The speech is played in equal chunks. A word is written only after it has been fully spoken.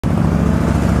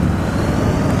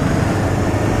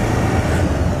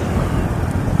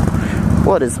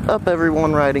What is up,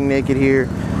 everyone? Riding Naked here.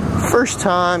 First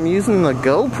time using the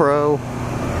GoPro.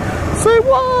 Say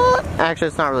what? Actually,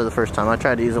 it's not really the first time. I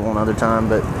tried to use it one other time,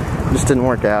 but it just didn't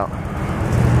work out.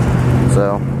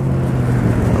 So,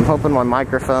 I'm hoping my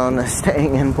microphone is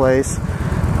staying in place.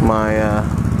 My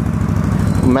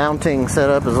mounting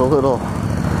setup is a little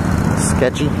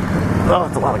sketchy. Oh,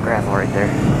 it's a lot of gravel right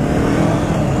there.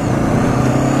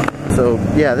 So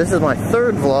yeah, this is my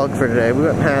third vlog for today. We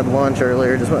went and had lunch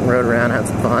earlier, just went and rode around, had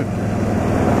some fun.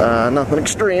 Nothing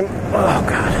extreme. Oh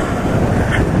god.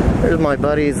 There's my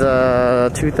buddy's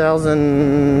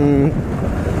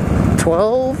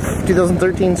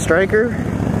 2013 Striker.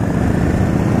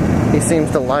 He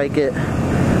seems to like it.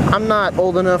 I'm not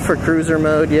old enough for cruiser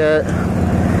mode yet.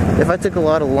 If I took a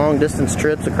lot of long distance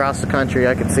trips across the country,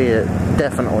 I could see it,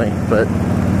 definitely, but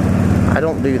I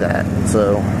don't do that,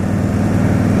 so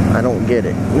I don't get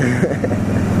it.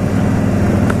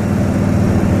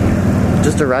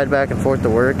 Just to ride back and forth to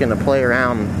work and to play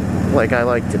around like I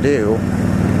like to do.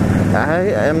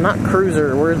 I am not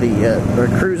cruiser worthy yet, or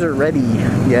cruiser ready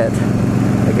yet,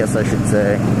 I guess I should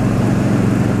say.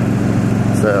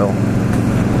 So,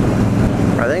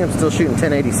 I think I'm still shooting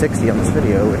 1080-60 on this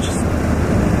video, which is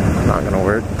not gonna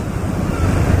work.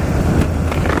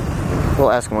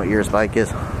 We'll ask him what year his bike is.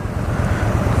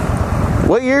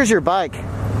 What year is your bike?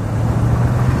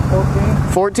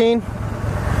 14. 14?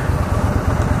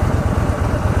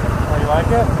 Oh, you like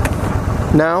it?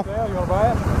 No. Sale? You want to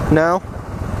buy it? No.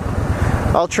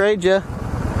 I'll trade you.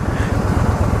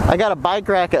 I got a bike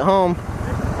rack at home.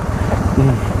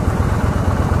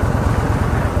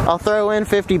 I'll throw in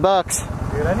 50 bucks.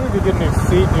 Dude, I need to get a new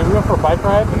seat. Dude, we went for a bike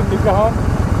ride when the kids got home,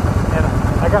 and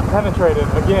I got penetrated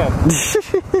again.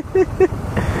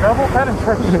 Double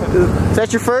penetration. Is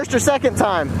that your first or second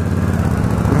time?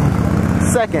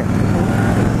 Second.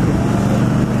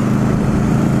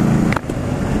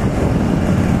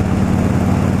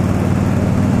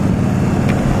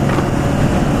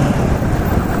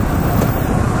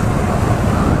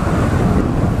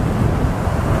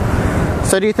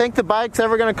 So do you think the bike's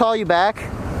ever going to call you back? You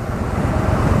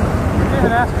didn't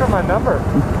even ask for my number.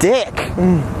 Dick.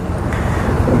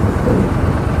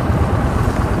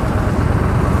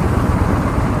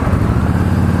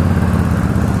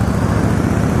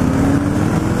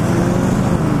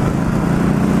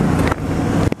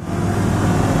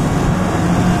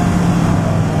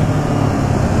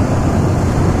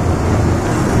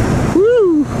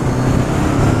 Woo!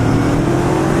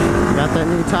 Got that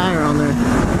new tire on there.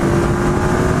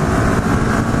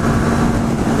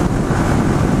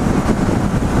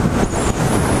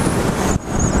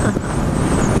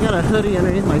 A hoodie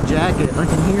underneath my jacket. I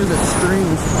can hear the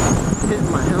strings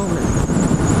hitting my helmet.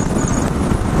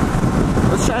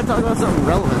 Let's try to talk about something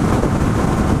relevant.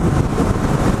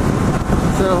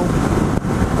 So,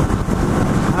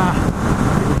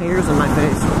 hairs in my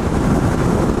face.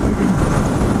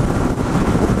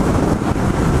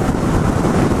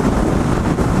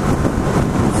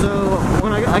 So,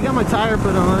 when I got my tire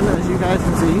put on, as you guys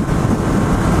can see,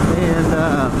 and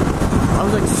I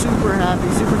was like super happy,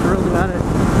 super thrilled about it.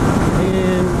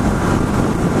 And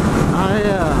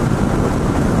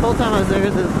the whole time I was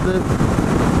there,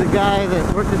 the guy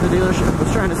that worked at the dealership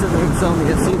was trying to sit there and sell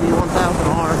me a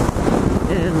CB1000R,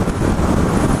 and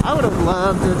I would have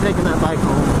loved to have taken that bike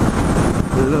home.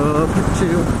 Loved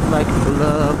to, like,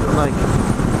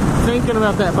 thinking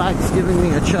about that bike's giving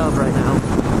me a chub right now,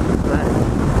 but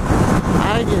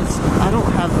I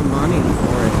don't have the money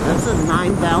for it. That's a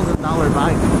 $9,000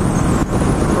 bike,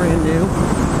 brand new.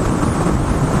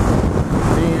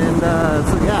 And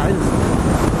so yeah, I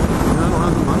don't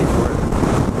have the money for it.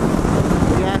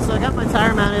 But yeah, so I got my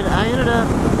tire mounted. I ended up,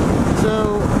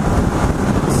 so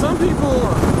some people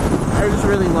are just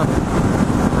really lucky.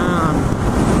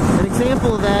 An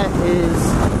example of that is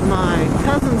my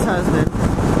cousin's husband.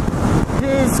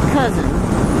 His cousin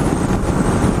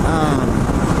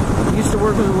used to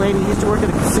work with a lady. He used to work at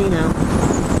a casino,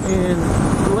 and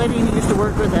the lady he used to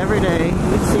work with every day, he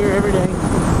used to see her every day.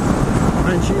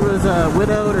 And she was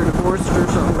widowed or divorced or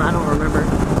something, I don't remember.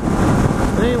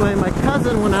 But anyway, my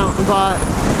cousin went out and bought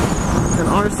an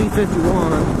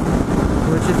RC51,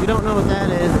 which, if you don't know what that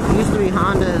is, it used to be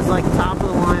Honda's like top of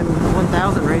the line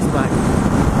 1000 race bike.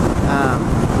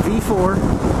 V4.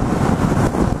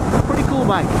 Pretty cool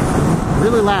bike.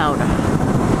 Really loud.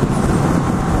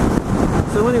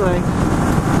 So anyway,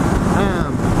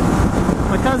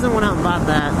 my cousin went out and bought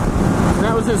that. And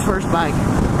that was his first bike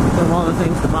of all the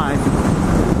things to buy.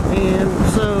 And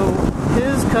so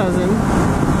his cousin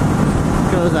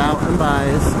goes out and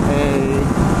buys a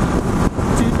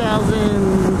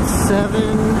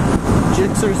 2007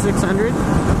 Gixxer 600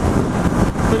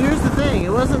 But here's the thing,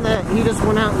 it wasn't that he just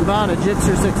went out and bought a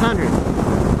Gixxer 600.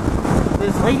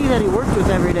 This lady that he worked with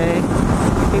every day,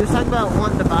 he was talking about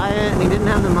wanting to buy it, and he didn't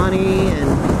have the money, and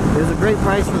it was a great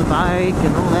price for the bike,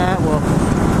 and all that. Well,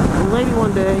 the lady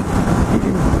one day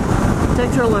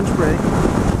takes her lunch break.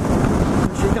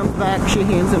 When she comes back, she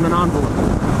hands him an envelope.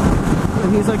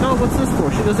 And he's like, oh, what's this for?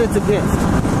 She goes, it's a gift.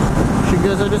 She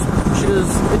goes,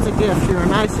 it's a gift. You're a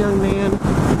nice young man.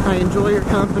 I enjoy your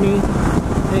company.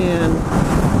 And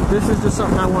this is just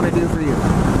something I want to do for you.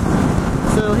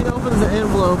 So he opens the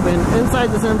envelope, and inside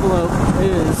this envelope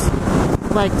is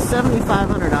like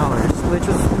 $7,500, which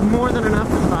was more than enough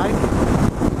for the bike.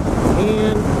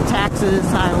 And taxes,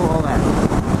 title, all that.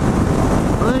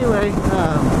 Well, anyway,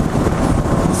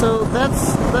 so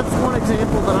that's one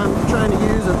example that I'm trying to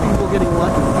use of people getting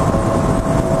lucky.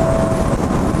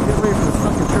 Get away from this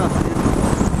fucking truck, dude.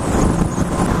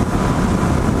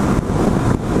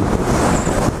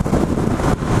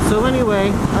 So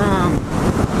anyway,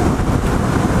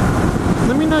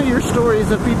 let me know your stories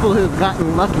of people who've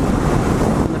gotten lucky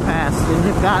in the past and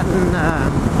have gotten,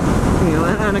 you know,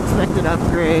 an unexpected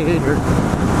upgrade, or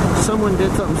someone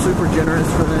did something super generous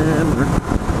for them,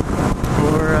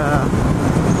 or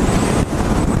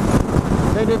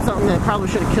they did something that probably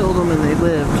should have killed them and they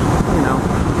lived, you know.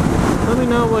 Let me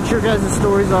know what your guys'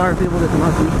 stories are of people getting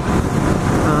lucky.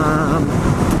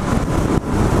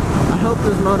 I hope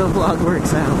this moto vlog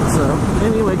works out. So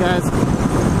anyway, guys,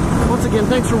 once again,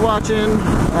 thanks for watching.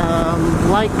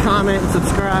 Like, comment,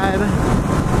 subscribe,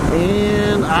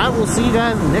 and I will see you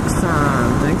guys next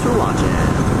time. Thanks for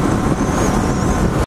watching.